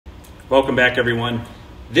Welcome back, everyone.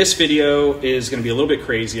 This video is going to be a little bit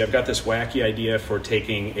crazy. I've got this wacky idea for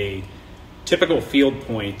taking a typical field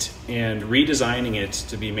point and redesigning it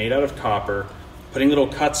to be made out of copper, putting little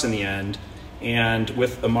cuts in the end, and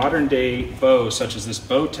with a modern day bow such as this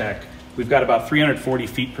Bowtech, we've got about 340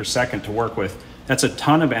 feet per second to work with. That's a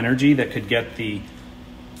ton of energy that could get the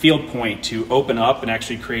field point to open up and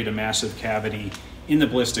actually create a massive cavity in the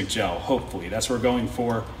ballistic gel, hopefully. That's what we're going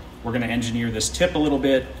for. We're going to engineer this tip a little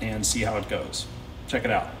bit and see how it goes. Check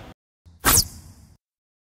it out.